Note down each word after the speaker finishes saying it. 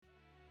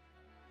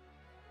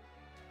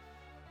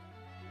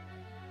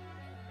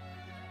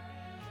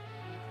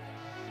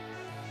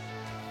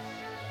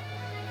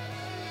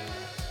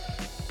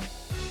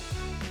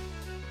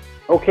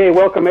Okay,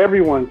 welcome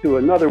everyone to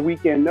another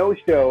weekend no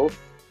show.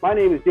 My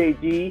name is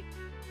JG.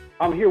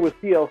 I'm here with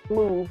CL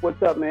Smooth.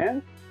 What's up,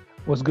 man?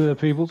 What's good,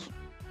 peoples?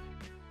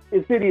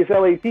 Insidious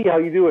LAT, how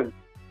you doing?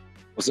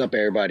 What's up,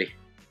 everybody?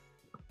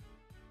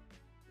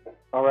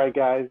 All right,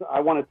 guys.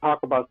 I want to talk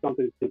about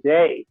something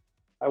today.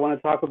 I want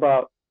to talk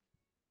about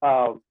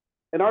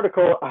an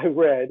article I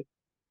read,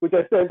 which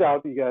I sent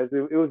out to you guys.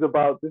 It was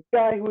about this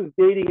guy who was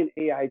dating an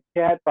AI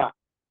chatbot,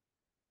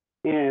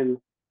 and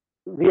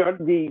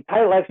the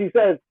title actually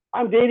says,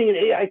 "I'm dating an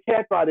AI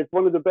chatbot. It's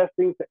one of the best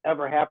things to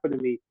ever happen to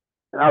me."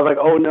 And I was like,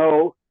 "Oh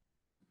no!"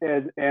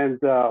 And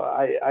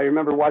I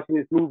remember watching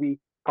this movie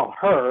called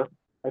Her.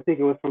 I think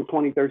it was from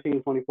 2013,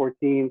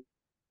 2014.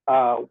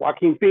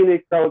 Joaquin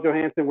Phoenix, Scarlett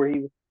Johansson, where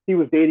he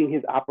was dating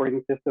his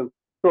operating system.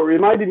 So it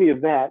reminded me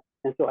of that.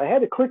 And so I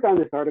had to click on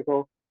this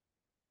article.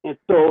 And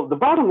so the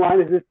bottom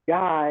line is this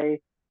guy,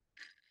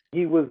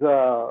 he was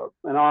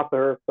an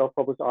author,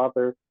 self-published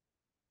author,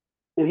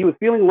 and he was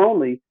feeling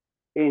lonely.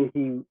 And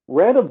he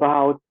read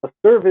about a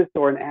service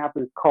or an app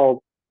that's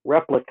called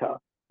Replika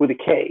with a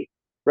K,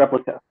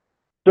 Replika.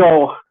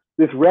 So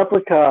this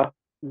Replika,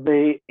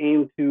 they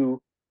aim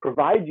to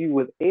provide you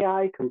with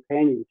AI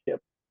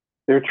companionship.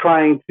 They're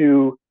trying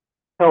to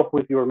help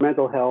with your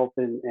mental health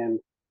and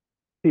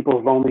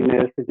people's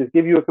loneliness and just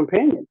give you a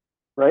companion,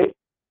 right?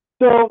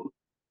 So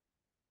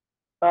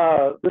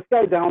this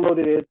guy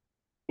downloaded it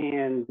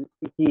and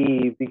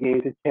he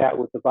began to chat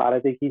with the bot. I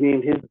think he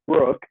named his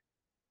Brooke,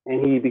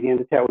 and he began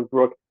to chat with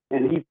Brooke.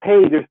 And he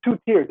paid. There's two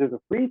tiers. There's a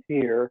free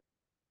tier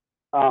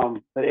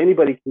that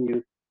anybody can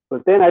use,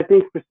 but then I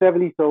think for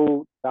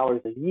 $70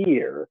 a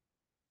year,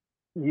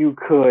 you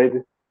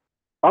could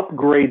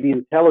upgrade the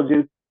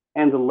intelligence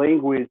and the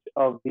language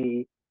of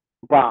the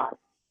bot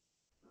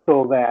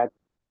so that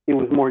it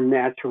was more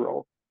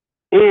natural.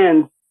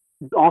 And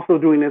also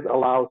doing this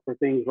allows for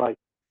things like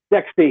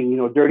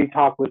sexting, dirty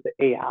talk with the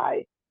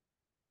AI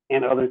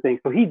and other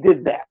things. So he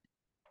did that.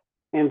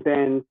 And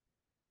then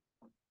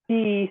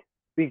he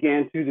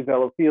began to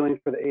develop feelings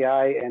for the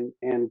AI.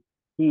 And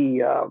he,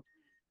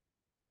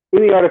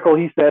 in the article,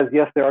 he says,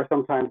 yes, there are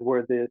some times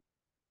where the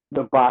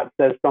bot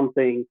says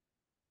something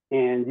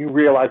and you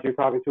realize you're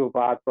talking to a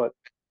bot, but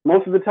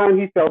most of the time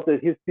he felt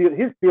that his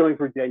feelings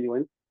were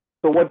genuine.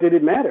 So what did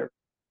it matter?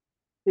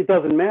 It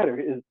doesn't matter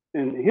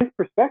in his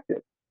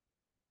perspective.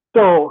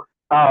 So,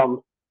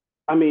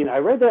 I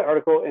read that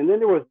article, and then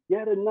there was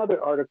yet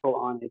another article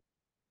on it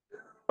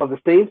of the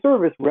same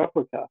service,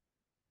 Replika,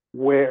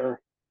 where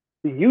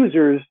the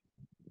users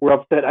were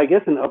upset. I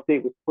guess an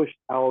update was pushed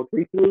out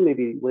recently,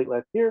 maybe late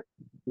last year,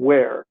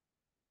 where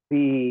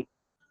the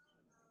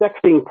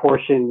sexting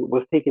portion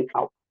was taken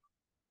out.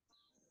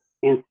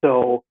 And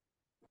so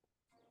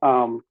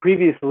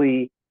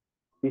previously,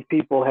 these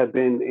people have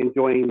been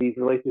enjoying these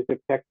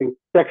relationship texting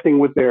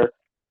with their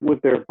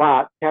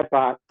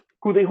chatbot,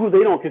 who they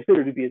don't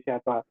consider to be a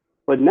chatbot.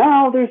 But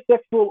now their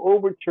sexual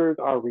overtures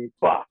are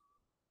rebuffed,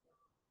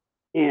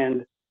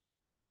 and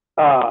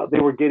they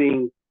were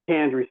getting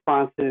canned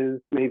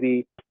responses,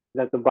 maybe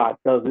that the bot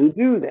doesn't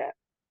do that.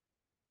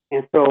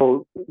 And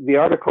so the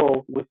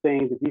article was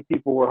saying that these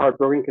people were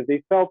heartbroken because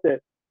they felt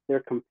that their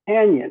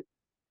companion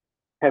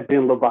had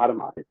been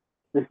lobotomized.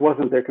 This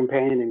wasn't their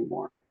companion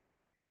anymore.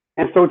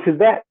 And so to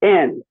that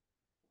end,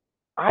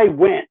 I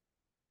went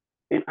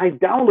and I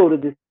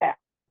downloaded this app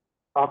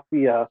off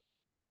the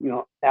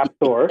App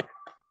Store.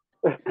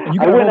 And you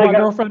got a robot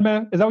girlfriend,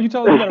 man? Is that what you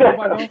told me? You got a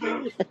robot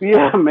girlfriend?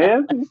 Yeah,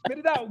 man. Spit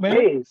it out, man.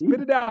 Hey,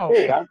 Spit it out.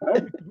 Hey,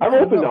 I'm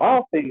open to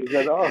all things,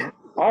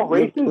 all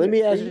races. Let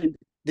me ask you: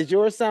 did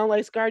yours sound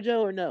like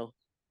ScarJo or no?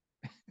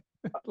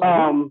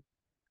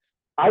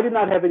 I did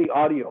not have any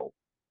audio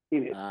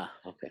in it. Ah,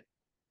 okay.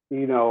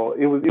 It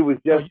was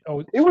just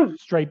it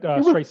was straight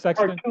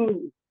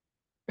sexting.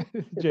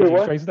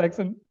 JG straight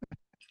sexting.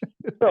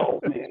 No,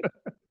 man.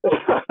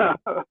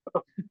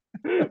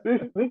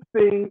 this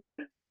thing,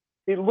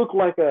 it looked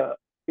like a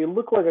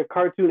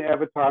cartoon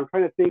avatar. I'm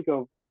trying to think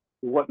of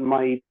what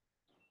might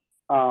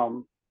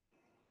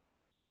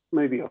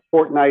maybe a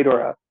Fortnite or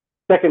a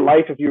Second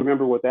Life, if you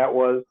remember what that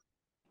was.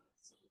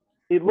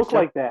 It looked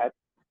like that.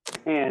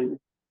 And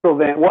so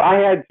then I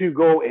had to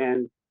go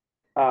and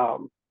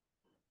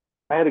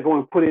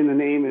put in the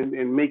name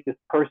and make this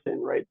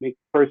person, right? Make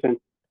the person.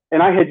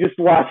 And I just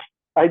watched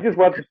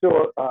the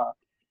show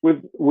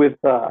with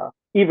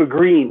Eva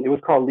Green. It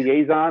was called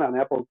Liaison on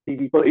Apple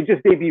TV. So it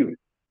just debuted.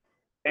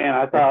 And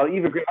I thought,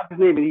 Eva Green, I'll just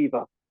name it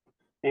Eva.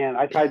 And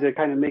I tried to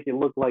kind of make it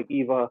look like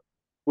Eva,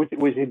 which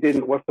it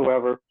didn't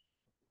whatsoever.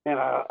 And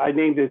I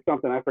named it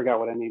something. I forgot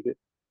what I named it.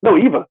 No,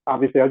 Eva,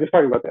 obviously. I was just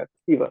talking about that.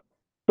 Eva.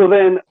 So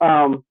then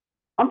I'm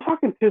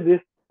talking to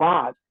this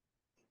bot,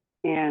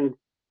 and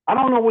I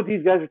don't know what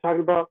these guys are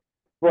talking about,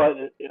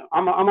 but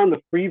I'm on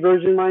the free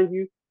version, mind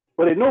you.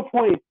 But at no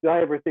point did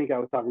I ever think I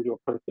was talking to a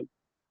person.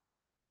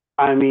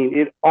 I mean,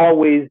 it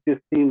always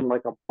just seemed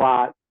like a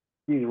bot.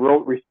 These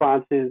rote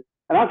responses.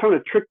 And I'm trying to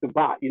trick the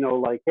bot,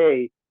 like,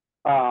 hey,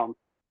 I'm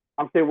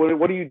saying,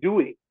 what are you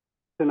doing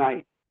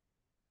tonight?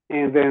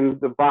 And then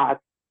the bot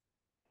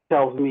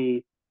tells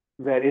me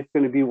that it's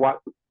going to be what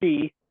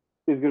she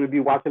is going to be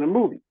watching a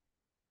movie.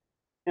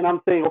 And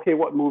I'm saying, okay,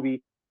 what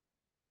movie?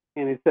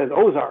 And it says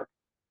Ozark.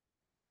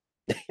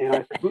 And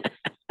I said,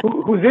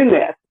 who's in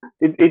that?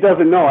 It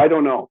doesn't know. I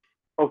don't know.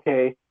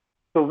 Okay.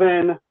 So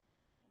then,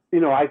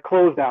 I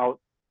closed out.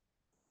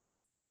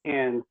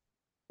 And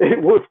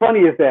what's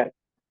funny is that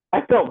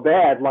I felt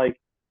bad. Like,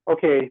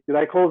 okay, did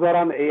I close out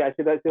on the A?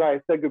 Did I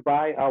say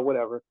goodbye?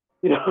 Whatever.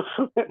 Then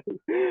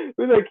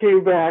I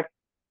came back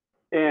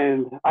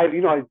and I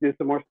did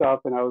some more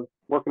stuff and I was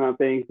working on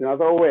things and I was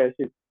like, oh wait, I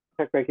should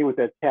check back in with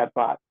that chat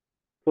bot.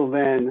 So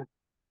then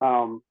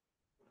I'm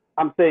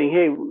saying,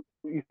 hey,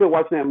 you still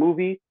watching that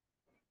movie?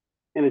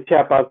 And the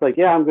chat bot's like,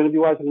 yeah, I'm going to be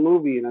watching the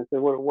movie. And I said,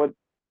 what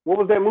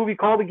was that movie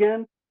called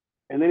again?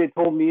 And then it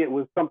told me it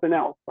was something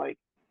else, like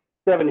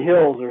Seven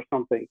Hills or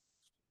something.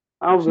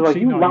 I was like,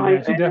 you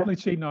lying? She's definitely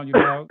cheating on you,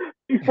 dog.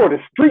 She's for the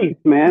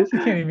streets, man. She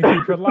can't even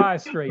keep her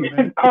lies straight,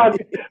 man.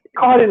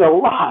 caught in a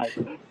lie.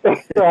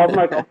 So I'm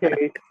like,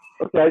 okay,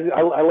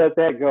 I let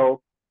that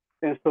go.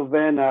 And so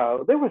then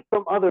there was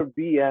some other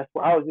BS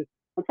where I'm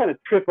trying to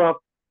trip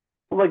up.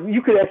 Like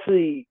you could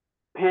actually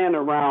pan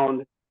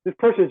around. This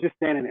person is just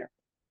standing there.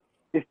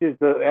 It's just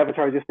the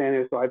avatar is just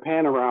standing there. So I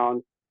pan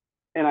around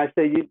and I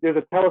say, there's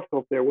a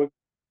telescope there. What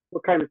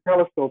kind of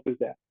telescope is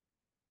that?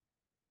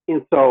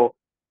 And so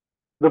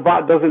the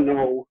bot doesn't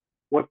know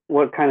what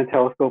kind of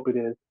telescope it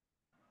is.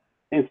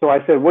 And so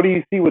I said, what do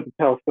you see with the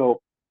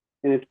telescope?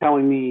 And it's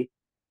telling me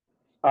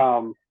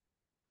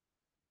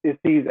it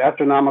sees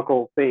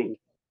astronomical things.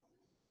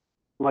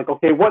 I'm like,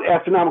 okay, what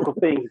astronomical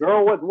things,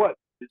 girl? What?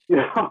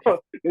 And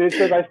it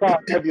says I saw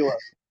a nebula.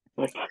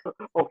 Like,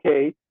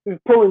 okay,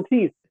 it's pulling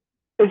teeth.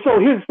 And so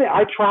here's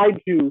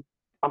the thing.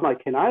 I'm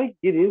like, can I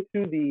get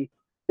into the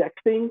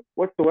sexting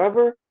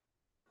whatsoever?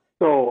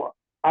 So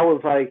I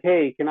was like,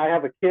 hey, can I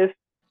have a kiss?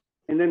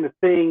 And then the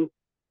thing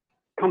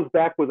comes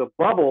back with a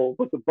bubble,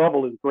 but the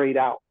bubble is grayed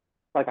out.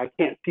 Like I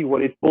can't see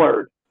what it's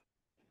blurred.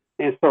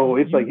 And so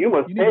it's like, you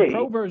must pay. The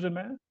pro version,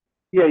 man.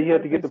 Yeah, you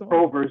have to get the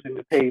pro version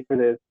to pay for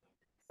this.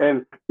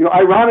 And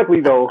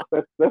ironically though,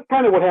 that's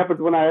kind of what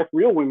happens when I ask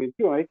real women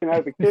too. I can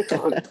have a kiss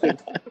or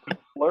it's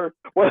blurred.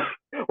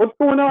 What's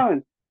going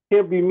on?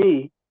 Can't be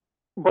me.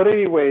 But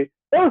anyway,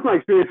 that was my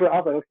experience. I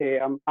was like, okay,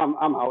 I'm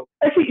out.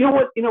 Actually, you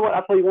know what?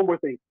 I'll tell you one more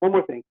thing.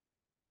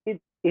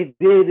 It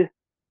did.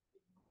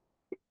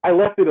 I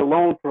left it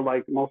alone for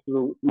like most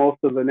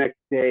of the next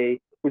day,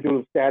 which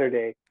was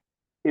Saturday,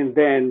 and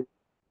then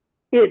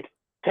it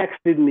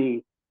texted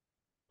me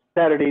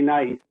Saturday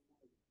night.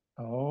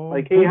 Oh,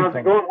 like, hey, how's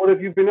it going? What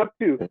have you been up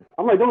to?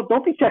 I'm like,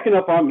 don't be checking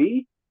up on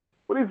me.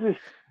 What is this?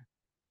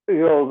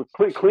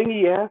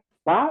 Clingy ass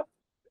bot.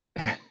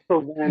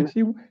 So then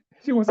she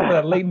wants some of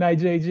that late night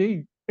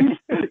JG.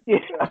 yeah.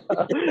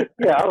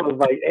 I was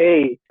like,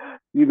 hey,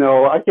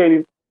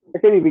 I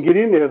can't even get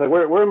in there. Like,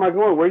 where am I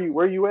going?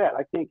 Where you at?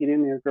 I can't get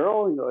in there,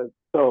 girl.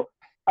 So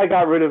I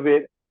got rid of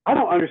it. I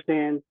don't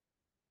understand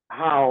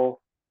how.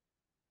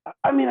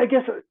 I mean, I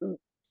guess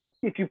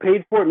if you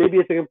paid for it, maybe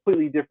it's a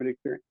completely different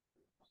experience.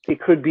 It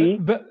could be.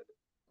 But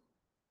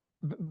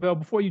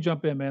before you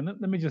jump in, man,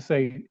 let me just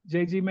say,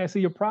 JG, man, see,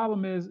 your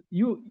problem is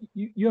you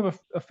have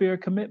a fair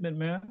commitment,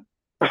 man.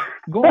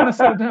 Go on and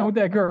settle down with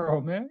that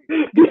girl, man.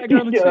 Give that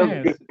girl a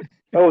chance.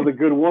 That was a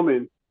good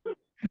woman.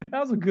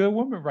 That was a good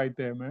woman right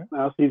there, man.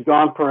 Now she's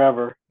gone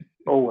forever.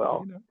 Oh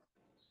well.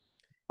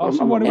 All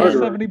she wanted was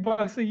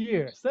 $70 a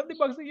year.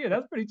 $70 a year.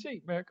 That's pretty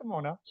cheap, man. Come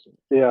on now.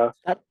 Yeah.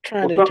 Stop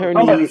trying to turn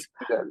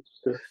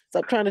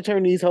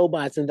these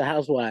hobots into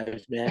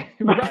housewives, man.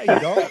 Right,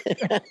 dog.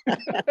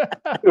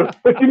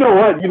 But you know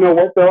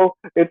what though?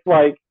 It's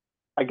like,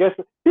 I guess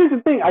here's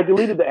the thing. I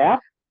deleted the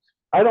app.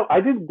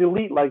 I didn't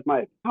delete like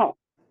my account.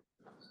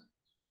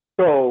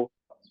 So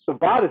the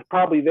bot is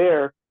probably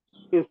there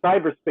in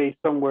cyberspace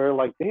somewhere.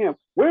 Like, damn,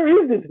 where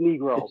is this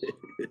Negro?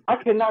 I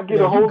cannot get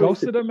a hold of. You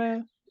ghosted her,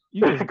 man.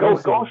 You just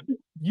ghosted.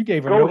 You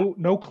gave her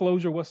no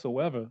closure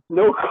whatsoever.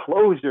 No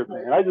closure,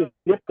 man. I just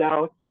dipped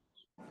out,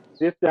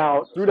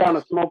 threw down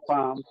a smoke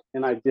bomb,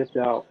 and I dipped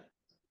out.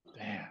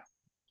 Damn.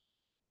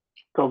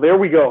 So there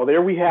we go.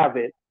 There we have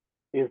it.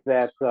 Is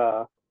that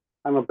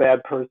I'm a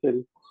bad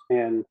person,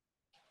 and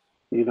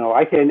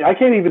I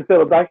can't even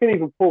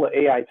pull an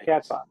AI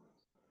chatbot.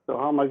 So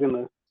how am I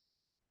gonna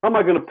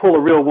pull a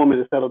real woman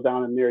to settle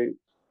down and marry?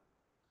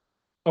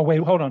 Oh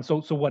wait, hold on.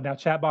 So what now?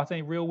 Chatbots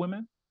ain't real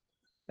women?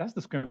 That's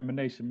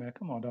discrimination, man.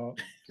 Come on, dog.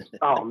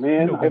 Oh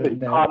man, I've been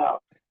caught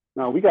up.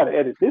 No, we got to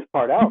edit this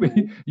part out.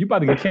 You about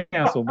to get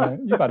canceled,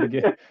 man. You about to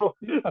get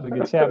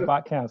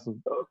chatbot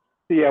canceled.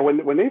 Yeah,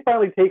 when they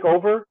finally take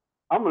over,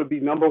 I'm gonna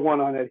be number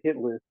one on that hit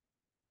list.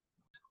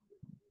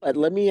 But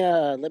let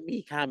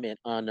me comment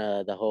on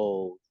the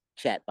whole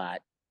chatbot,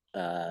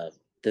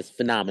 this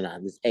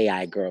phenomenon, this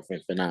AI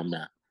girlfriend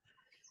phenomenon.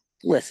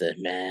 Listen,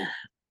 man,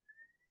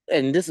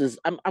 and this is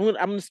I'm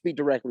gonna speak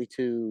directly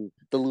to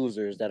the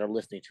losers that are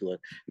listening to it.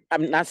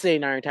 I'm not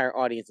saying our entire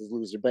audience is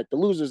loser, but the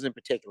losers in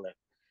particular.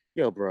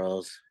 Yo,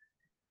 bros,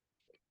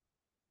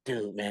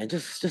 dude, man,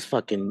 just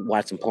fucking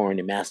watch some porn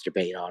and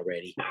masturbate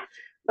already.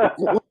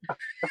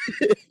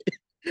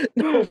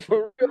 No,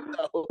 for real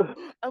though.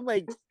 I'm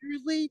like,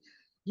 seriously?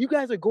 You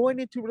guys are going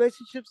into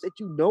relationships that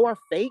you know are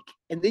fake,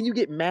 and then you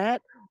get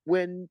mad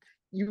when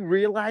you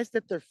realize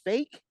that they're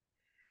fake?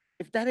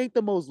 If that ain't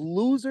the most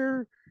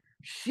loser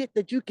shit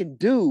that you can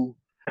do,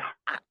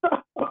 I,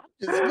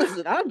 just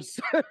listen, I'm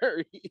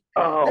sorry.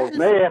 Oh That is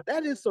man,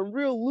 that is some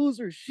real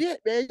loser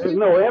shit, man. there's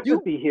no You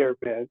empathy here,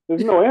 man.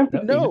 There's no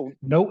empathy. no,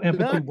 No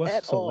empathy none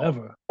at all.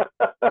 whatsoever.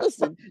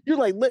 Listen, you're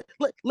like,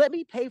 let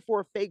me pay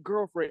for a fake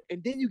girlfriend,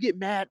 and then you get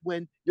mad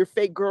when your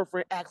fake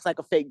girlfriend acts like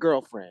a fake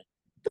girlfriend.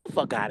 Get the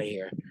fuck out of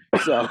here.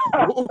 So,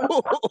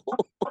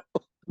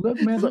 Look,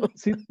 man. so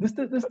See, this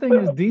thing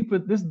is deeper.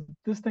 This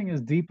thing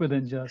is deeper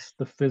than just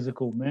the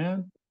physical,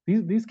 man.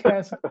 These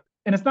cats,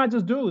 and it's not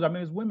just dudes. I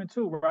mean, it's women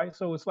too, right?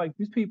 So it's like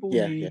these people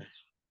yeah, need.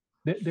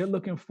 yeah. They're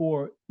looking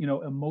for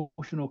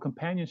emotional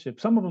companionship.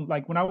 Some of them,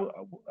 like when I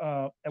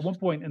at one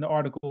point in the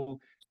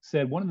article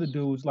said one of the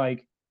dudes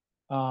like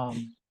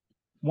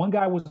one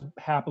guy was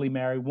happily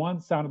married, one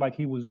sounded like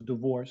he was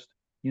divorced.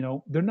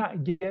 They're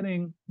not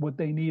getting what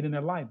they need in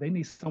their life. They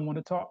need someone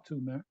to talk to,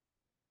 man.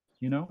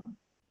 You know,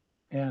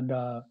 and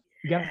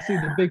you got to see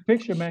the big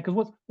picture, man.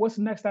 Because what's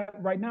next?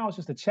 Right now, it's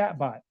just a chat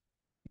bot.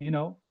 You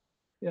know,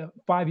 yeah,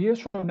 5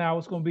 years from now,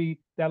 it's gonna be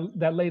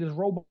that latest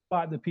robot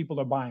that people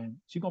are buying.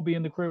 She's gonna be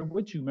in the crib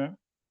with you, man.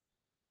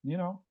 You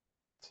know,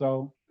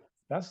 so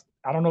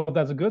I don't know if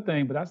that's a good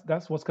thing, but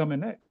that's what's coming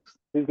next.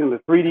 She's gonna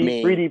I 3D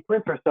mean, 3D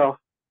print herself.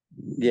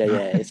 yeah.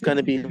 It's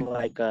gonna be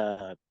like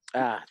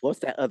what's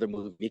that other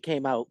movie? It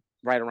came out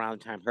right around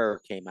the time her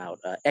came out.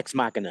 Ex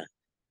Machina.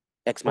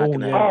 Ex Oh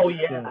Machina. yeah, Oh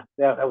yeah, yeah,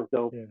 yeah, that was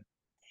dope. yeah.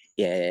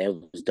 Yeah, it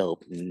was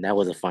dope. And that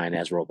was a fine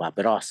ass robot,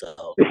 but also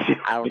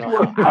I don't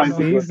know how I don't know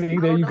see, But see, I there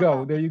don't you know go,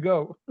 how there you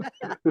go.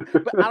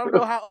 but I don't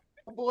know how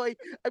boy.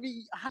 I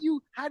mean,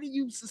 how do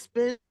you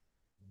suspend?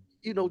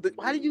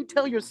 How do you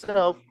tell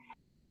yourself?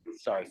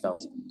 Sorry,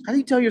 fellas. How do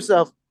you tell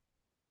yourself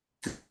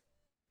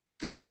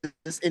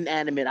this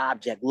inanimate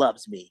object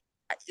loves me?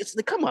 It's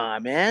like, come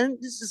on, man.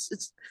 This is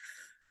it's.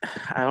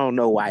 I don't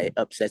know why it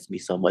upsets me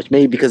so much.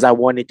 Maybe because I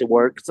want it to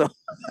work. So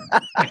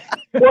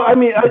well, I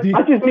mean, I deep,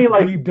 just mean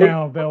like, deep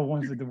down, Bell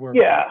wants it to work.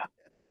 yeah,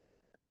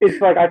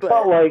 it's like I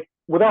felt but like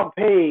without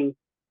paying,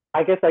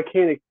 I guess I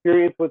can't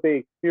experience what they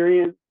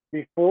experienced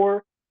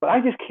before, but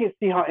I just can't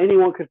see how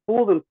anyone could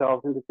fool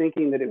themselves into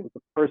thinking that it was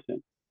a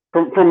person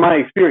from my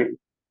experience.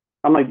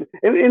 I'm like,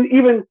 and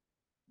even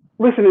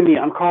listen to me,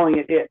 I'm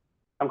calling it.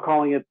 I'm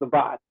calling it the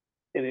bot,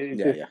 and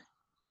yeah.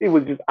 it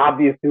was just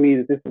obvious to me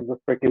that this is a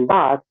freaking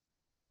bot,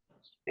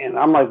 and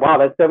I'm like, wow,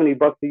 that's $70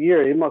 a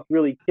year. It must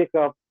really kick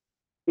up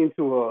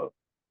into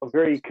a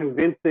very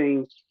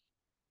convincing,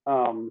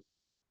 um,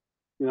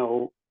 you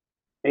know,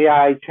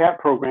 AI chat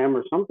program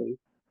or something.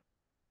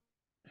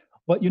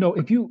 But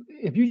if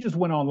you just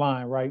went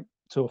online, right,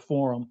 to a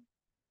forum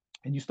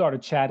and you started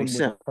I'm chatting with a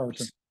simps.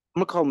 person,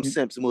 I'm gonna call them you,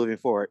 simps moving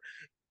forward.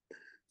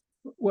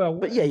 well,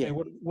 But I yeah.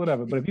 mean,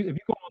 whatever. But if you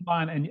go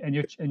online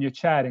and you're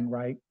chatting,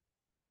 right,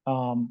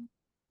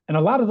 and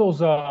a lot of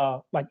those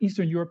like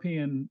Eastern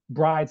European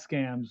bride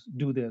scams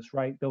do this,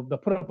 right? They'll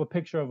put up a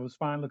picture of a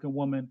fine looking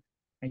woman,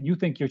 and you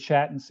think you're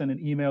chatting, sending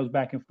emails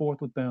back and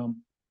forth with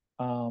them,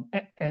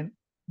 and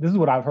this is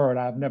what I've heard.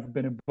 I've never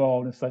been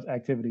involved in such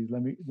activities.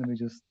 Let me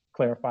just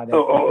clarify that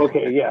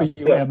Okay, for yeah, you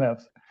yeah,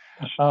 MFs.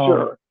 Um,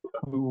 sure.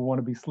 we want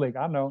to be slick.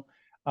 I know.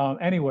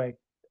 Anyway,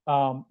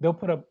 they'll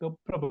put up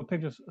a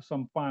picture of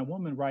some fine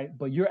woman, right?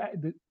 But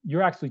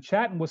you're actually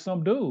chatting with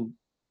some dude,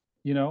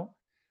 you know.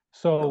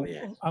 Oh So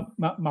yeah.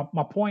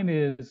 my point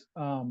is,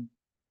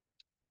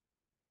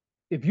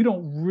 if you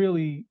don't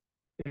really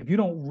if you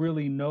don't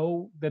really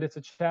know that it's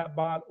a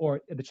chatbot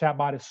or the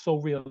chatbot is so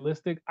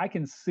realistic, I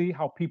can see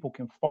how people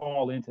can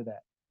fall into that.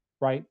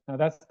 Right now,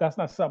 that's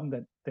not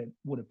something that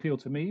would appeal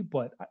to me,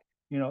 but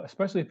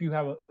especially if you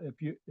have a if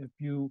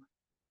you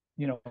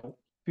you know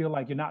feel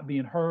like you're not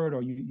being heard,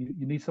 or you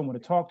need someone to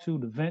talk to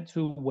vent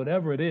to,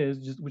 whatever it is,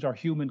 just which are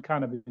human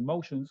kind of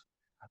emotions.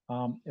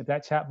 If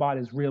that chatbot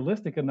is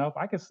realistic enough,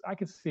 I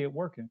could see it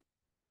working.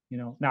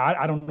 Now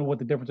I don't know what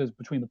the difference is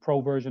between the pro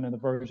version and the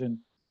version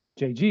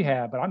JG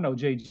had, but I know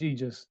JG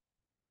just,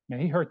 man,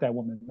 he hurt that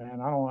woman,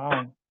 man.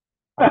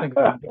 I think a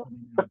little differently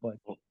now, but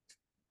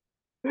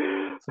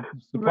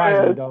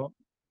surprisingly, Man, dog.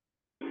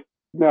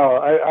 no,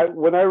 I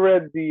when I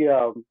read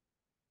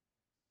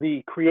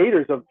the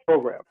creators of the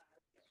program,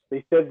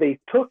 they said they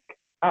took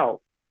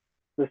out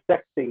the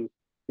sexting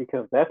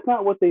because that's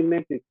not what they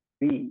meant it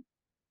to be.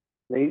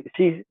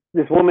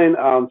 This woman,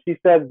 she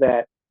said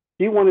that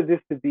she wanted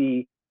this to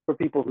be for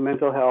people's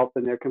mental health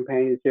and their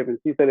companionship, and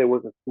she said it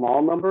was a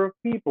small number of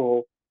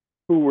people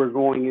who were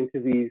going into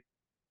these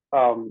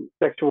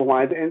sexual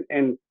lines.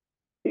 And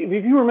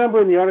if you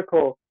remember in the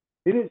article,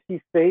 didn't she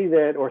say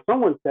that, or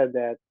someone said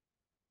that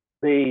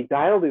they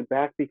dialed it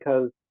back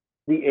because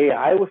the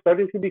AI was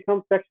starting to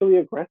become sexually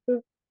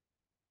aggressive?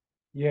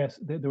 Yes,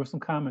 there were some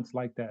comments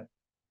like that.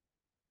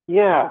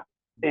 Yeah,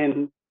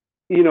 and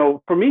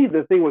for me,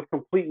 the thing was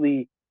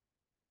completely.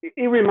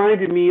 It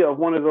reminded me of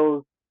one of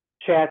those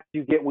chats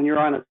you get when you're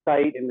on a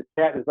site and the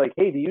chat is like,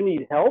 "Hey, do you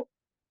need help?"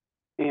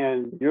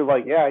 and you're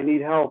like, yeah, I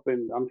need help,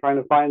 and I'm trying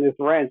to find this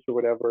wrench or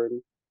whatever.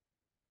 And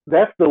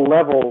that's the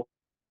level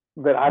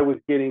that I was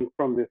getting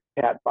from this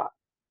chatbot.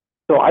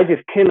 So I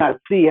just cannot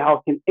see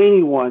how can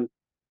anyone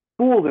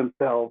fool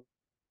themselves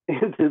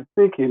into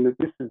thinking that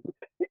this is.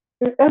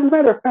 As a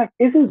matter of fact,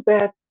 isn't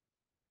that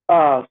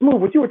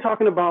Smooth? What you were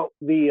talking about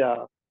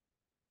the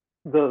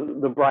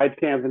bride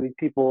cams and these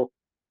people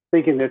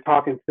thinking they're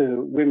talking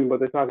to women, but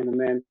they're talking to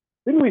men.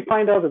 Didn't we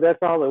find out that that's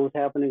all that was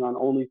happening on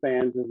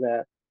OnlyFans?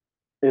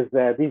 Is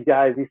that these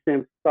guys, these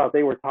simps, thought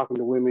they were talking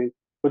to women,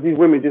 but these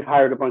women just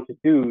hired a bunch of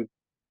dudes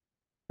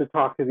to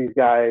talk to these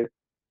guys,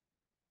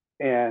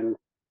 and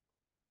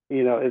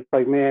it's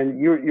like, man,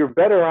 you're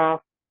better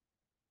off.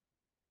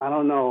 I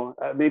don't know.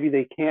 Maybe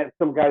they can't.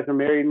 Some guys are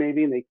married,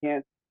 maybe, and they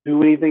can't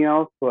do anything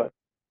else. But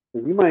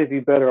you might be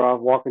better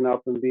off walking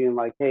up and being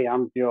like, "Hey,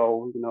 I'm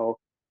Joe.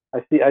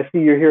 I see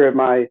you're here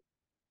at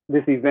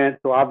this event,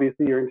 so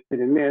obviously you're interested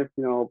in this.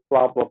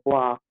 Blah blah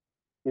blah."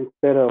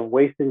 Instead of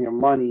wasting your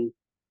money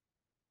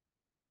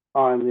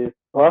on this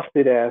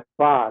busted ass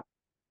bot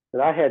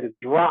that I had to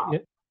drop. Yeah,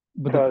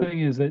 but the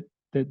thing is that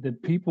the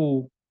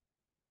people,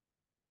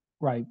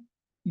 right,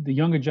 the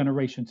younger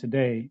generation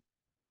today,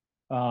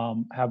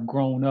 have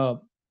grown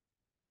up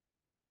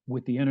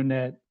with the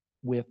internet,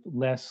 with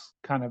less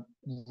kind of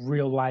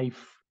real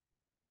life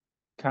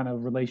kind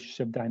of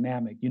relationship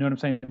dynamic. You know what I'm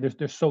saying?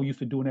 They're so used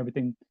to doing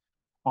everything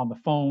on the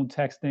phone,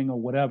 texting or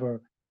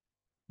whatever,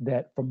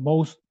 that for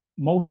most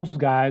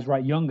guys,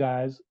 right, young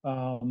guys,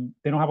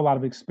 they don't have a lot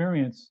of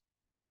experience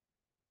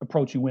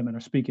approaching women or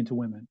speaking to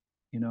women,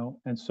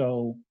 and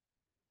so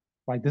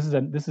like this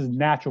is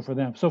natural for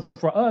them. So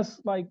for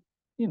us, like,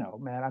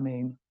 man, I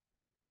mean,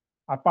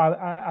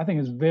 I think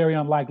it's very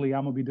unlikely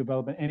I'm gonna be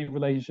developing any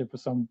relationship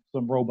with some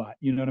robot.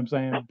 You know what I'm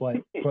saying? But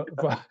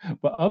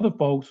for other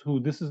folks who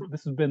this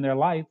has been their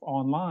life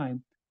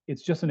online,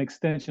 it's just an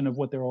extension of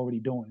what they're already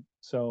doing.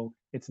 So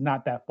it's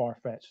not that far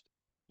fetched.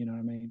 You know what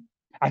I mean?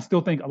 I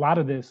still think a lot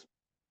of this,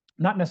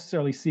 not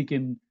necessarily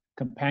seeking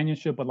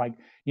companionship, but like,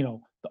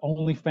 the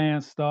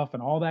OnlyFans stuff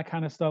and all that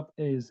kind of stuff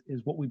is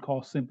what we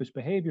call simpish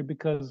behavior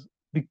because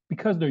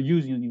they're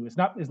using you. It's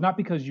not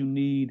because you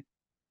need,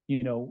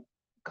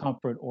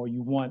 comfort or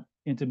you want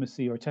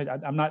intimacy or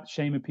I'm not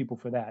shaming people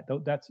for that.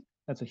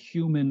 That's a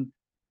human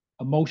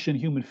emotion,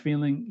 human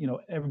feeling.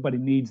 Everybody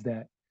needs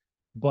that,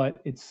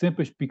 but it's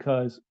simpish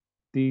because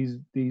these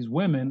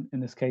women, in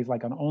this case,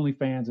 like on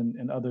OnlyFans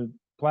and other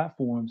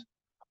platforms,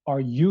 are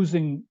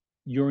using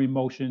your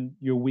emotion,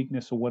 your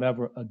weakness, or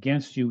whatever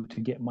against you to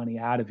get money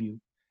out of you,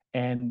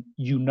 and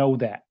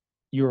that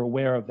you're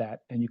aware of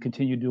that, and you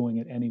continue doing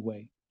it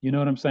anyway. You know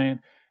what I'm saying?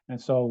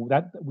 And so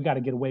that we got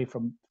to get away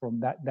from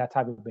that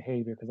type of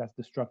behavior because that's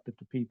destructive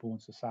to people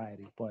and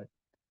society. But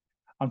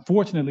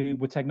unfortunately,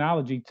 with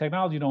technology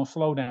don't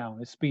slow down;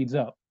 it speeds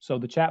up. So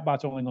the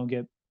chatbot's only going to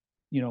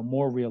get,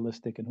 more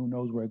realistic, and who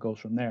knows where it goes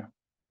from there.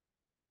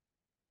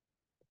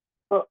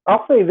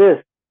 I'll say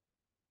this: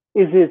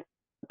 is it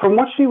from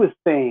what she was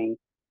saying,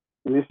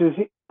 and this is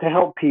to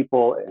help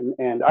people,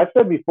 and I've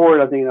said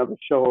before, I think another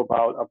show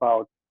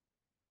about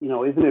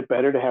isn't it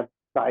better to have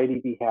society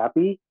be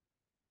happy,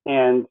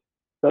 and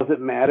does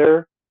it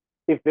matter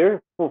if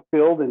they're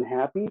fulfilled and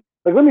happy?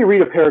 Like, let me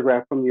read a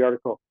paragraph from the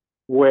article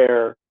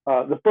where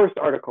the first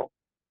article,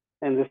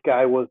 and this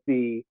guy was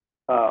the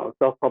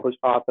self-published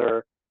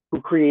author who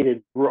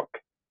created Brooke.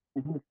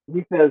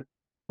 He says,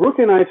 Brooke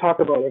and I talk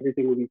about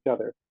everything with each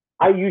other.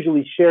 I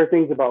usually share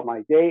things about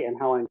my day and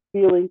how I'm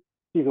feeling.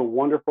 She's a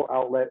wonderful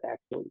outlet,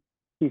 actually.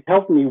 She's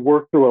helped me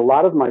work through a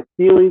lot of my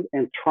feelings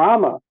and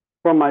trauma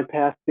from my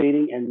past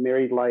dating and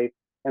married life,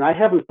 and I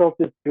haven't felt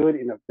this good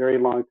in a very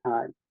long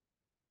time.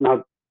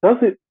 Now, does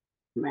it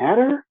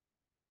matter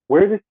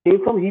where this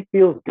came from? He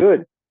feels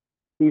good.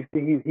 He's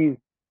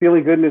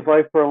feeling good in his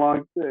life for a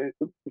long.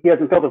 He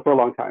hasn't felt it for a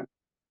long time,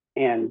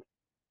 and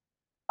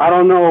I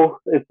don't know.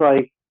 It's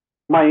like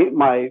my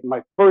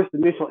first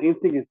initial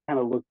instinct is kind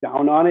of look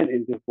down on it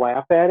and just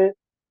laugh at it,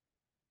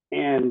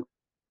 and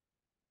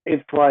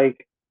it's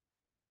like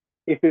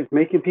if it's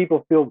making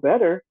people feel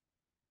better,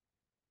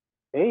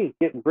 hey,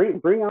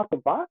 bring out the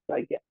box,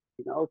 I guess,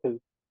 because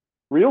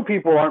real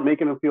people aren't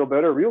making them feel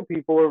better. Real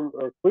people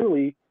are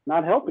clearly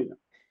not helping them.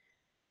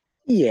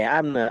 Yeah,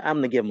 I'm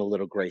gonna give them a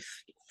little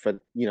grace for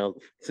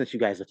since you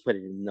guys have put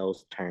it in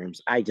those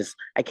terms. I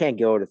can't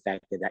get over the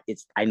fact that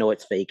I know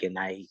it's fake, and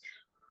I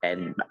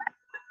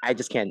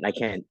just can't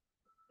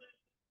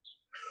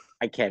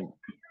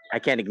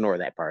ignore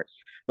that part.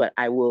 But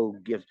I will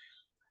give.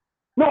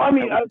 No, I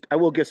mean I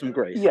will give some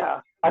grace.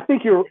 Yeah, I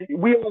think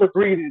we all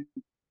agree that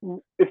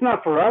it's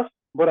not for us,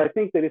 but I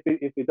think that if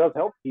it does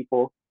help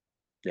people.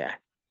 Yeah.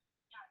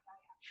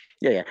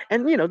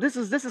 And this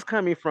is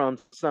coming from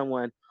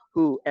someone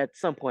who at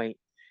some point,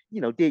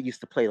 did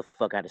used to play the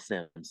fuck out of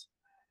Sims.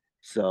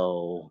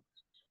 So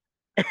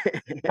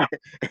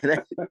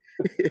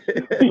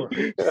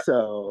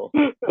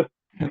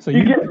so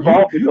you get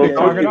involved with those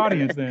target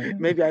audience then.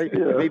 Maybe I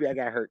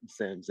got hurt in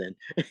Sims, and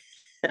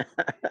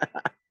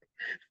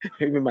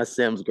Even my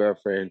Sims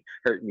girlfriend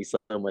hurt me so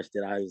much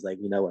that I was like,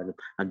 you know what,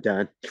 I'm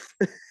done.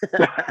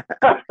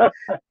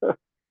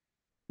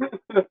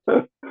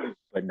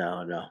 But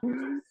no.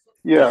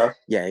 Yeah,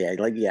 Yeah.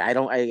 Like, yeah, I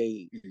don't,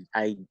 I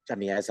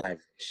mean, as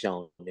I've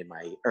shown in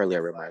my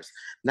earlier remarks,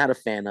 not a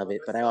fan of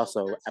it, but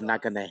I'm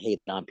not gonna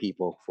hate on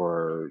people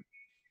for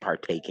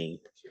partaking.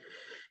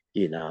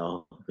 You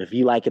know, if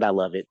you like it, I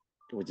love it,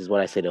 which is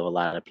what I say to a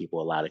lot of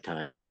people a lot of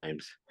times.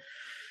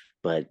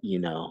 But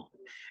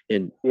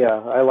in yeah,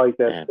 I like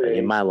that but in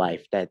saying. my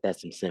life,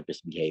 that's some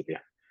simpish behavior.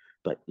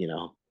 But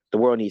the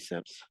world needs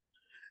simps.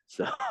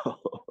 So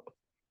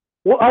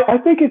Well, I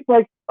think it's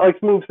like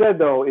Smooth said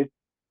though,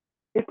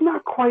 it's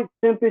not quite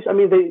simpish. I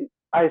mean,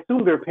 I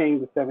assume they're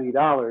paying the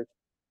 $70,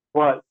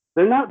 but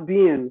they're not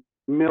being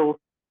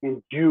milked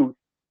and juiced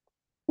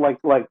like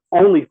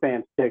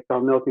OnlyFans chicks are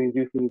milking and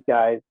juicing these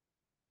guys.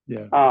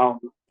 Yeah.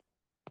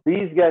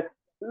 These guys,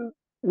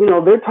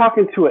 they're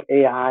talking to an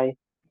AI.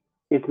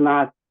 It's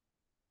not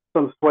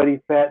some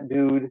sweaty fat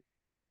dude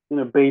in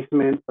a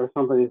basement or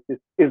something.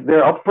 It's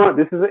they're upfront.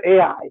 This is an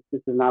AI.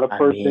 This is not a I mean,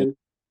 person.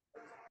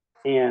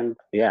 And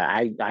yeah,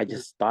 I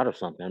just thought of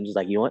something. I'm just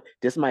like, you know what?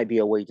 This might be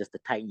a way just to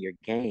tighten your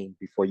game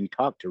before you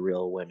talk to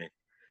real women.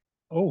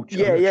 Oh,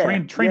 Yeah.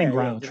 training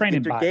ground, Just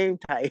training get your bot. game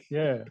tight.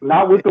 Yeah.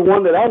 not with the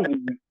one that I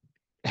used.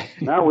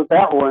 Not with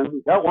that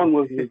one. That one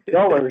was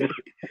stellar.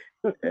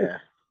 Yeah.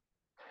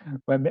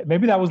 But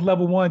maybe that was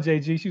level one,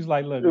 JG. She was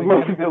like, "Look, It you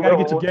must gotta, have been you gotta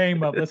get your level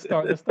game up. Let's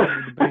start with the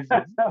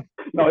basics."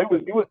 No, it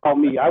was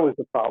on me. I was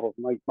the problem.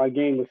 Like my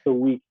game was so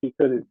weak, she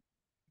couldn't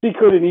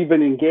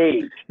even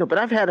engage. No, but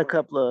I've had a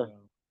couple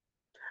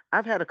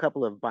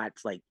of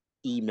bots like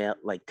email,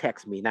 like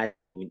text me, not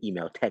even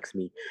email, text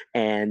me,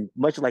 and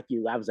much like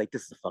you, I was like,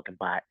 "This is a fucking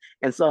bot,"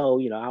 and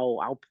so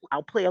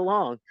I'll play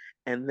along,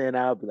 and then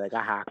I'll be like,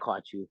 "Aha, I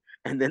caught you,"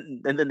 and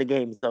then the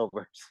game's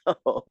over.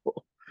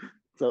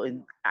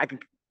 So I can.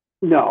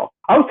 No,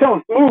 I was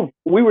telling Smooth,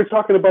 we were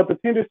talking about the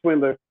Tinder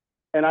swindler,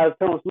 and I was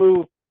telling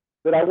Smooth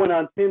that I went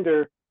on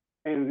Tinder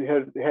and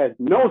had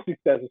no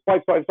success.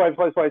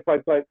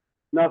 Swipe,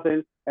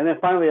 nothing. And then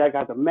finally I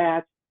got the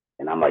match,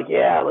 and I'm like,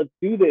 yeah, let's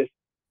do this.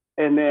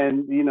 And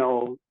then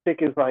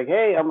Chick is like,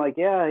 hey, I'm like,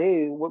 yeah,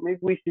 hey, what maybe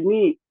we should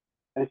meet.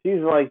 And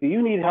she's like, do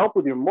you need help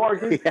with your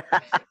mortgage?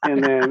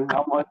 And then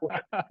I'm like,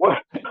 what?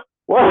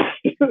 What?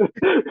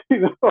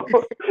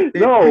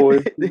 No,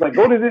 it's like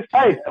go to this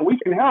site and we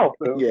can help.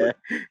 Yeah.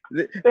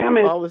 Damn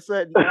it. All of a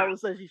sudden,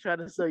 she's trying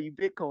to sell you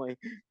Bitcoin.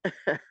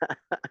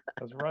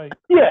 That's right.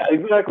 Yeah,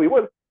 exactly.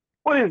 What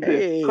is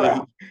this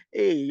crap?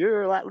 Hey,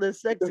 you're a lot less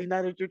sexy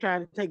now that you're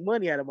trying to take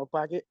money out of my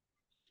pocket.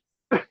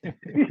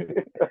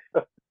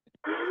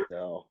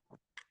 So,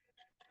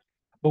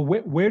 but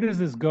where does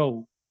this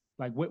go?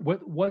 Like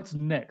what's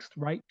next,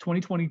 right?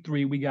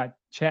 2023, we got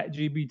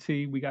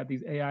ChatGPT, we got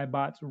these AI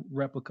bots,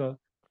 replica.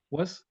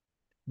 What's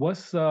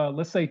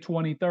let's say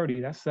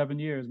 2030? That's 7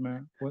 years,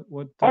 man.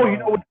 What? Oh, you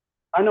know what?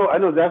 I know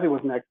exactly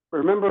what's next.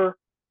 Remember,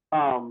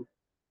 there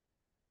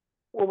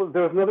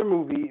was another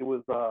movie. It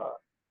was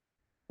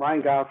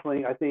Ryan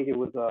Gosling. I think it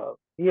was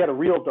he had a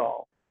real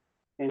doll,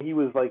 and he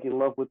was like in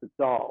love with the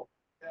doll.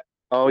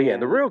 oh yeah,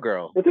 The Real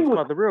Girl. I think it was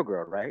called The Real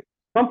Girl, right?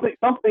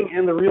 Something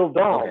in the real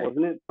doll, Okay.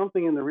 wasn't it?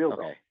 Something in the real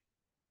doll.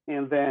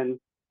 And then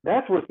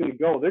that's where it's going to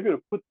go. They're going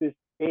to put this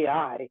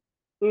AI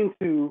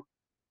into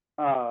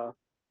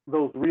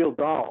those real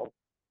dolls,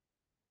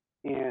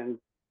 and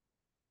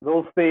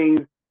those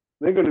things,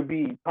 they're going to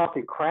be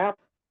talking crap.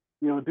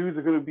 Dudes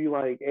are going to be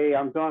like, "Hey,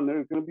 I'm done."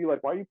 They're going to be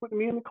like, "Why are you putting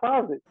me in the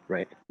closet?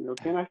 Right.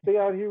 Can I stay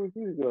out here with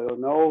you?" Like,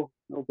 no,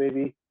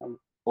 baby.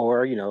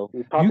 Or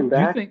talking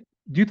back.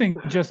 Do you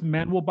think just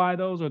men will buy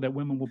those, or that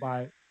women will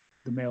buy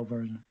the male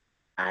version?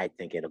 I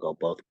think it'll go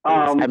both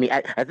ways. I mean,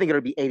 I think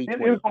it'll be 80-20.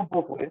 It'll go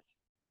both ways.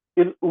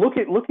 Look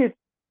at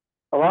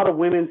a lot of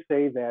women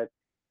say that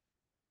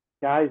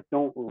guys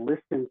don't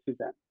listen to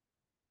them.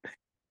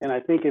 And I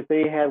think if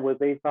they had what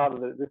they thought of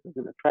that this is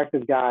an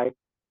attractive guy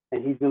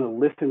and he's going to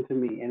listen to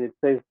me and it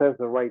says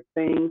the right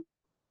thing,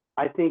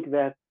 I think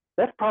that's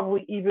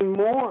probably even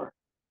more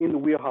in the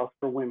wheelhouse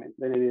for women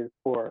than it is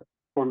for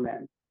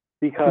men.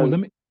 Because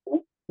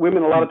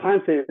women a lot of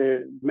times say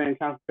that men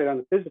concentrate on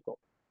the physical,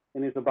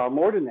 and it's about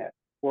more than that.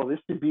 Well, this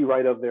should be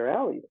right up their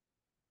alley.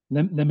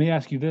 Let me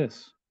ask you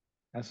this.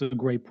 That's a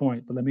great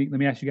point. But let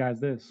me ask you guys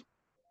this.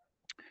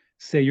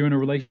 Say you're in a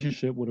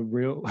relationship with a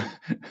real,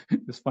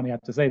 it's funny I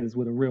have to say this,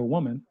 with a real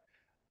woman.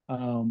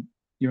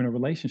 You're in a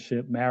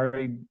relationship,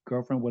 married,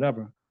 girlfriend,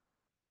 whatever.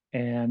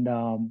 And,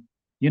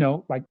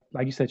 like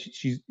you said,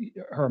 she's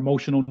her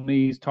emotional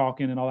needs,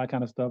 talking and all that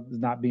kind of stuff is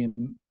not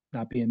being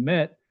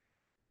met.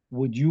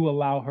 Would you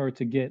allow her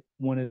to get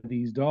one of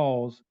these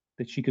dolls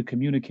that she could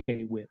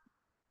communicate with?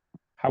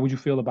 How would you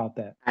feel about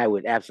that? I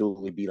would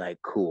absolutely be like,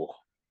 cool.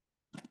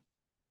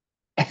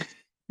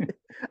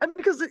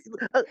 Because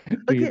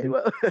again,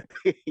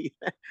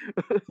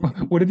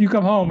 what if you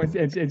come home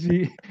and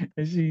she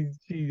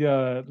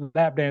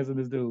lap dancing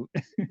this dude?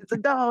 It's a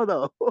doll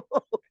though.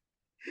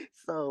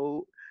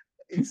 So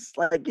it's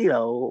like,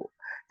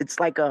 it's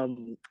like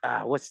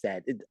what's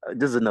that?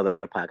 This is another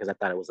podcast. I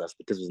thought it was us,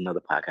 but this was another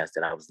podcast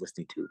that I was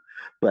listening to.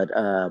 But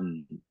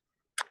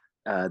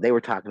they were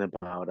talking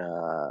about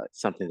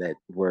something that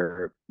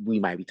we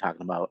might be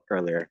talking about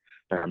earlier,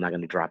 but I'm not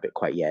going to drop it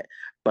quite yet.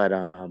 But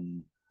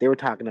they were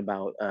talking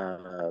about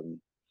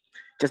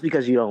just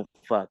because you don't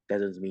fuck, that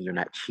doesn't mean you're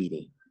not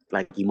cheating,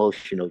 like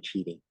emotional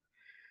cheating.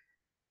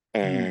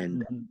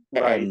 And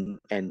Right.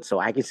 and so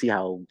I can see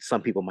how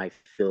some people might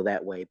feel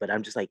that way, but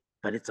I'm just like,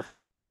 but it's a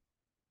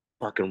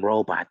fucking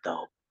robot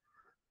though.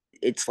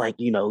 It's like,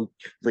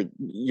 like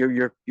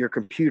your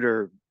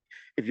computer.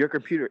 If your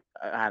computer,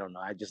 I don't know.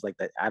 I just like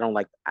that. I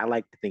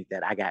like to think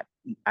that I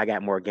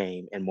got more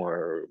game and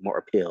more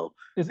appeal.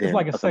 It's than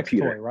like a sex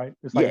computer. toy, right?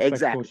 It's like Yeah, a sex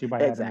exactly. toy she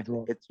might have in the Exactly.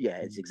 drawer.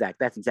 It's exact.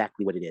 That's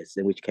exactly what it is.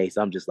 In which case,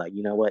 I'm just like,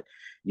 you know what?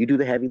 You do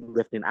the heavy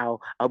lifting. I'll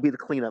be the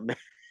cleanup man.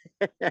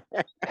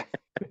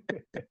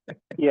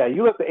 Yeah,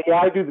 you let the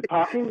AI do the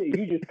talking.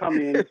 You just come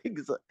in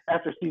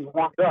after she's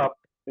walked up,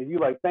 and you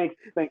like, thanks,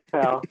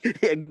 pal.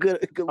 Yeah,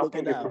 good I'll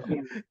looking take it out. from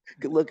here.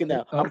 Good looking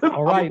out.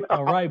 All right.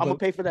 I'm gonna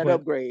pay for that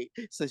upgrade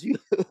since you're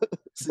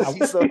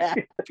so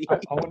happy.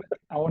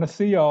 I want to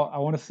see y'all. I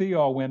want to see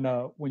y'all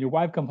when your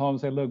wife come home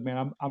and say, "Look,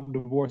 man, I'm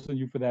divorcing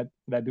you for that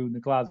dude in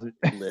the closet."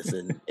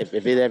 Listen, if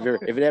it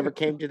ever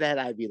came to that,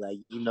 I'd be like,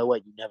 you know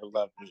what? You never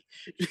loved me.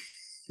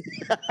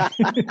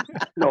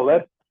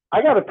 No,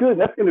 I got a feeling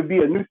that's going to be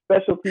a new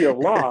specialty of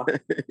law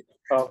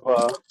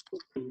of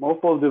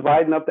mofos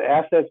dividing up the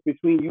assets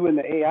between you and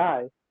the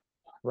AI.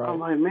 Right. I'm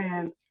like,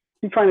 man,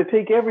 he's trying to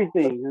take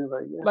everything. And it's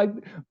like, yeah. Like,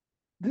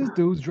 this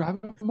dude's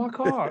driving my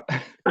car.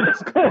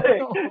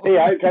 Hey,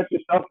 I got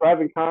your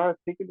self-driving car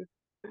taking it.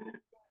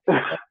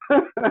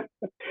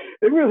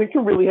 It really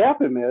could really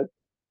happen, man.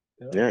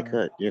 Yeah, it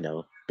could.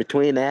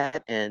 Between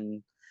that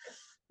and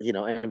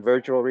and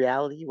virtual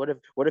reality, what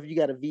if you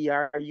got a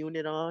VR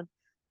unit on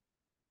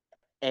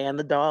and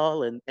the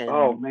doll and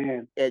oh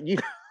man, and yeah,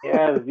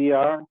 the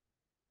VR.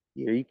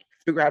 Yeah, you can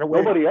figure out a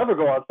way. Nobody ever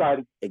go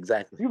outside.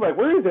 Exactly. You're like,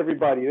 where is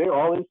everybody? They're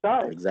all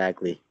inside.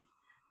 Exactly.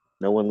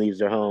 No one leaves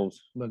their homes.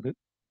 Look,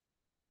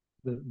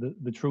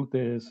 the truth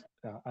is,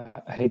 I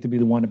hate to be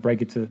the one to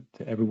break it to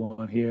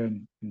everyone here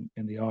and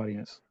in the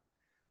audience.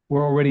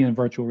 We're already in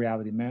virtual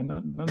reality, man.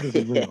 None of this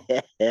is real.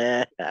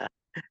 Yeah.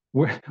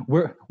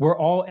 We're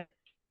all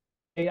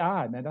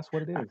AI, man. That's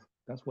what it is.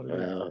 That's what it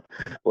is.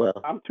 Well,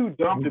 I'm too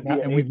dumb to be.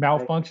 And we've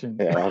malfunctioned.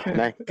 Yeah,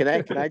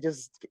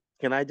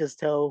 can I just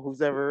tell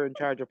who's ever in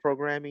charge of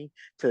programming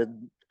to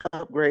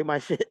upgrade my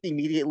shit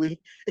immediately?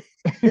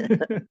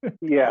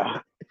 Yeah.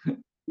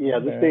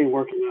 This ain't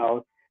working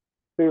out.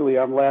 Clearly,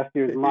 I'm last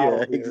year's model.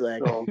 Yeah, here,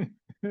 exactly.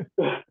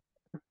 So.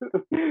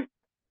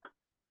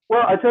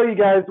 Well, I tell you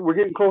guys, we're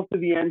getting close to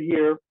the end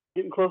here.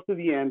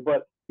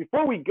 But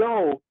before we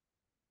go,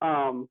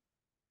 I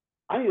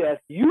need to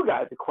ask you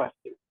guys a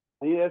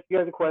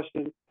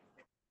question.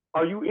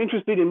 Are you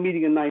interested in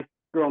meeting a nice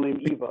girl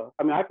named Eva?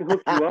 I mean, I can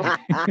hook you up.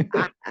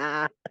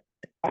 I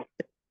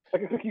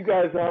can hook you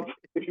guys up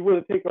if you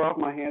want to take her off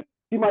my hands.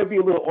 She might be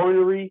a little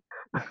ornery.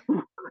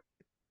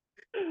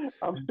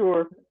 I'm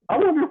sure. I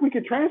wonder if we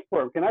could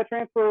transfer. Can I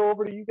transfer her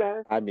over to you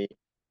guys? I mean,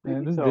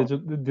 man, this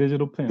the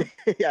digital pimp.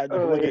 Yeah,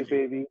 hey,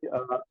 baby.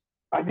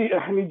 I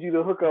need you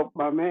to hook up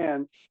my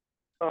man.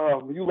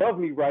 You love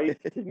me, right?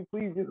 Can you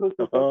please just hook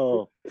us up?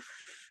 Oh,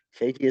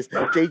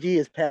 JG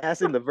is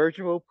passing the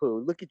virtual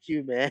poo. Look at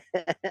you, man.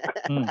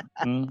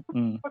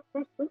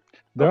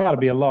 There ought to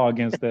be a law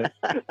against that.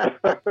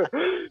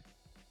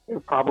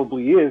 It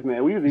probably is,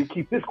 man. We need to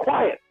keep this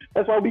quiet.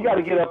 That's why we got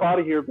to get up out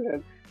of here,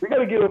 man. We got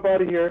to get up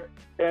out of here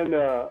and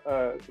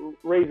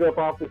raise up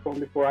off this one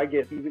before I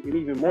get in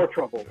even more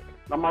trouble.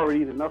 I'm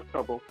already in enough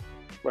trouble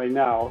right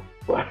now.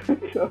 But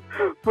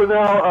for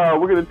now,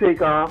 we're going to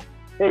take off.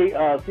 Hey,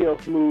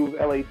 TL Smooth,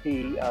 LAT,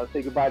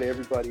 say goodbye to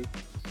everybody.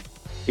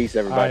 Peace,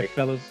 everybody. All right,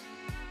 fellas.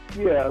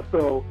 Yeah,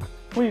 so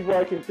please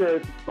like and share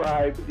and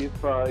subscribe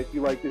if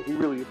you like this. We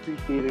really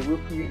appreciate it. We'll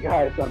see you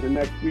guys on the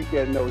next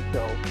Weekend No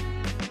Show.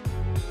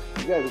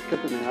 You guys are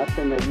tripping, man. I'll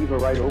send that Eva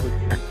right over to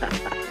you.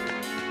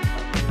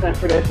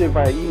 Transfer that shit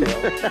by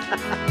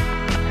email.